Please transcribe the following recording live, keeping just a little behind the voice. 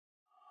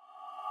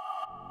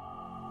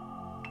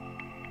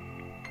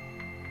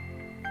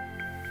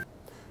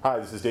Hi,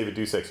 this is David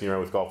Dusek, senior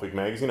with Golfweek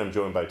magazine. I'm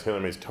joined by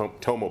TaylorMade's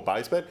Tomo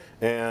Bystedt.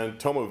 And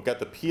Tomo, we've got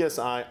the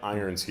PSI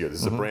irons here.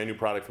 This is a brand new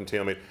product from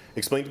TaylorMade.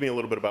 Explain to me a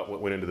little bit about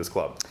what went into this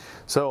club.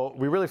 So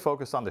we really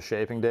focused on the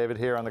shaping, David,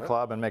 here on the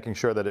club, and making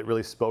sure that it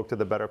really spoke to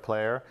the better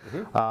player,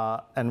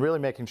 and really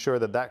making sure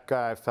that that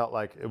guy felt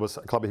like it was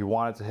a club he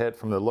wanted to hit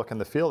from the look and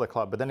the feel of the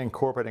club, but then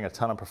incorporating a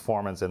ton of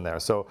performance in there.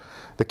 So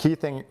the key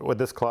thing with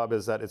this club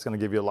is that it's going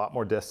to give you a lot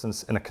more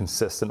distance in a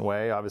consistent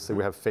way. Obviously,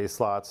 we have face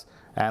slots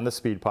and the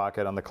speed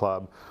pocket on the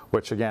club,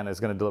 which again is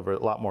going to deliver a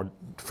lot more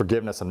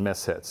forgiveness and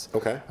miss hits.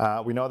 Okay.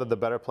 We know that the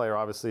better player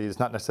obviously is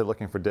not necessarily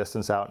looking for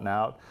distance out and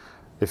out.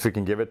 If we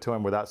can give it to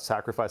him without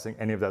sacrificing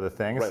any of the other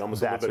things, right,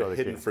 almost a little bit of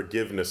hidden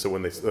forgiveness. So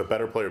when the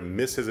better player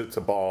misses it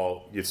to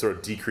ball, you're sort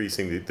of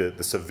decreasing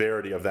the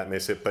severity of that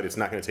miss hit, but it's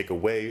not going to take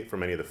away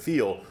from any of the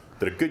feel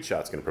that a good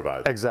shot's going to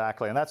provide.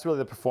 Exactly, and that's really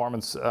the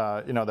performance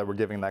that we're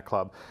giving that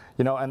club.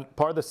 And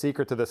part of the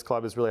secret to this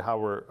club is really how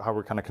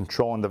we're kind of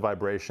controlling the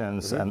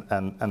vibrations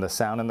and the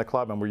sound in the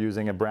club, and we're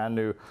using a brand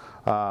new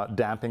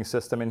damping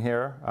system in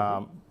here.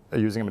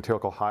 Using a material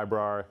called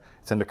Hybrar.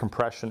 It's into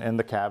compression in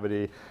the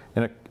cavity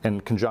in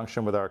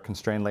conjunction with our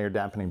constrained layer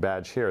dampening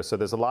badge here. So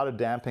there's a lot of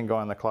damping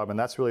going in the club, and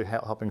that's really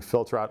helping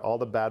filter out all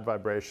the bad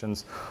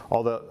vibrations,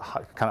 all the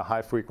kind of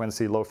high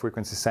frequency, low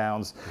frequency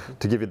sounds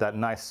to give you that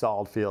nice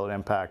solid feel and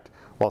impact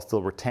while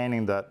still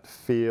retaining that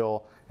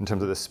feel in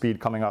terms of the speed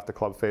coming off the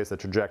club face, the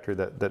trajectory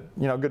that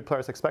good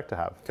players expect to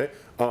have. Okay.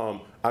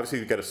 Obviously,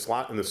 you've got a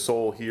slot in the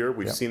sole here.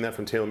 We've seen that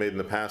from TaylorMade in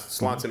the past.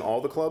 Slots in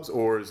all the clubs,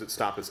 or does it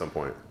stop at some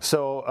point?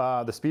 So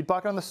the speed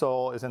pocket on the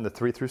sole is in the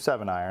 3 through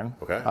 7 iron.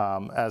 Okay.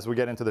 As we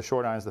get into the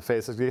short irons, the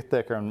faces get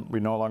thicker, and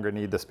we no longer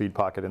need the speed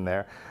pocket in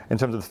there. In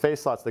terms of the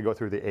face slots, they go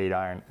through the 8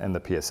 iron and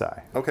the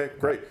PSI. Okay,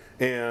 great.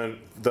 And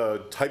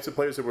the types of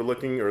players that we're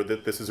looking, or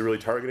that this is really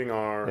targeting,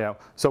 are? Yeah.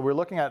 So we're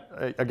looking at,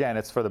 again,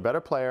 it's for the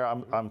better player.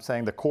 I'm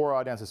saying the core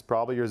audience is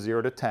probably your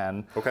 0 to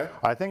 10. Okay.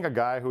 I think a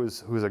guy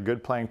who's a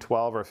good playing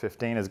 12 or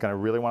 15 is going to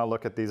really want to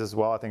look at these as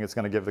well. I think it's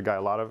going to give the guy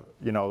a lot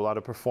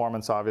of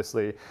performance,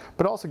 obviously,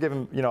 but also give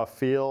him a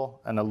feel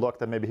and a look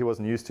that maybe he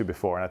wasn't used to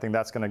before. And I think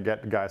that's going to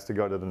get guys to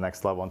go to the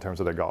next level in terms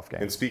of their golf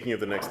game. And speaking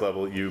of the next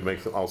level, you make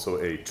also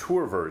a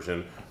tour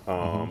version.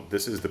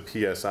 This is the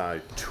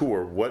PSI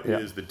Tour. What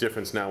is the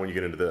difference now when you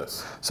get into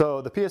this?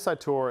 So the PSI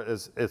Tour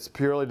it's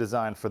purely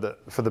designed for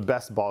the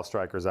best ball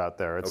strikers out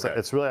there.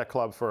 It's really a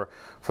club for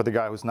the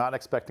guy who's not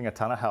expecting a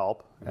ton of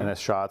help in his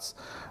shots.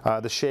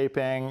 The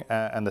shaping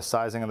and the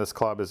sizing of this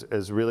club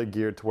is really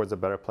geared towards a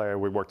better player.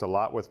 We worked a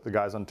lot with the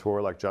guys on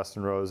tour like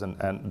Justin Rose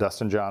and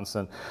Dustin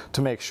Johnson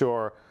to make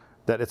sure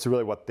that it's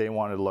really what they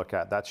wanted to look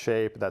at. That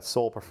shape, that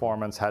sole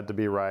performance had to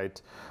be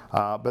right.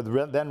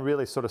 But then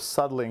really sort of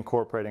subtly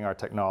incorporating our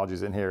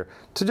technologies in here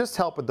to just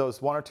help with those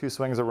 1 or 2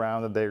 swings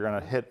around that they're going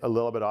to hit a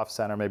little bit off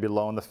center, maybe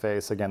low in the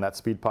face. Again, that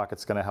speed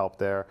pocket's going to help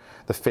there.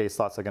 The face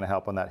slots are going to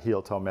help on that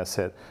heel toe miss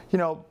hit.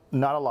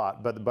 Not a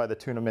lot, but by the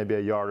tune of maybe a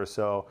yard or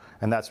so,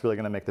 and that's really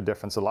going to make the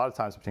difference a lot of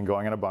times between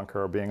going in a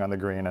bunker or being on the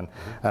green. And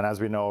as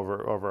we know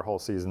over a whole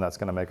season, that's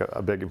going to make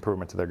a big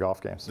improvement to their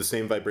golf games. The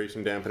same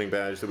vibration dampening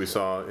badge that we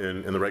saw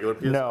in the regular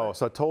PSI? No,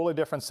 so a totally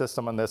different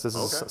system on this. This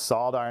is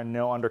solid iron,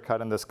 no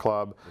undercut in this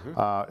club.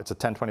 It's a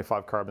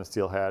 1025 carbon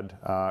steel head.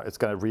 It's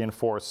going to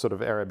reinforce sort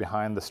of area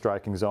behind the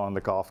striking zone in the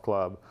golf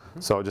club.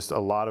 So just a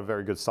lot of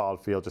very good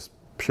solid feel, just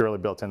purely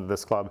built into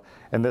this club.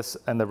 And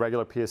the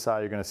regular PSI,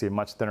 you're going to see a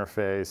much thinner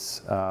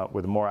face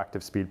with a more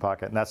active speed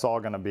pocket, and that's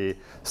all going to be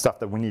stuff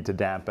that we need to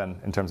dampen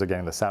in terms of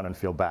getting the sound and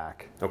feel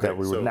back that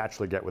we would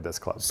naturally get with this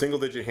club.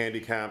 Single-digit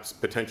handicaps,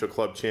 potential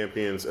club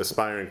champions,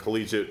 aspiring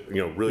collegiate,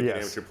 really good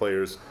amateur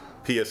players.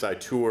 PSI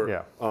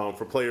Tour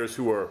for players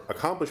who are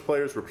accomplished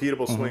players,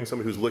 repeatable swing,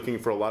 somebody who's looking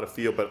for a lot of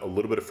feel but a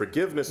little bit of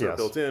forgiveness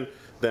built in,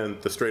 than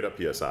the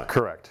straight-up PSI.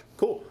 Correct.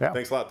 Cool.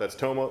 Thanks a lot. That's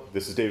Tomo.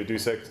 This is David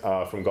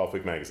Dusek from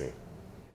Golfweek magazine.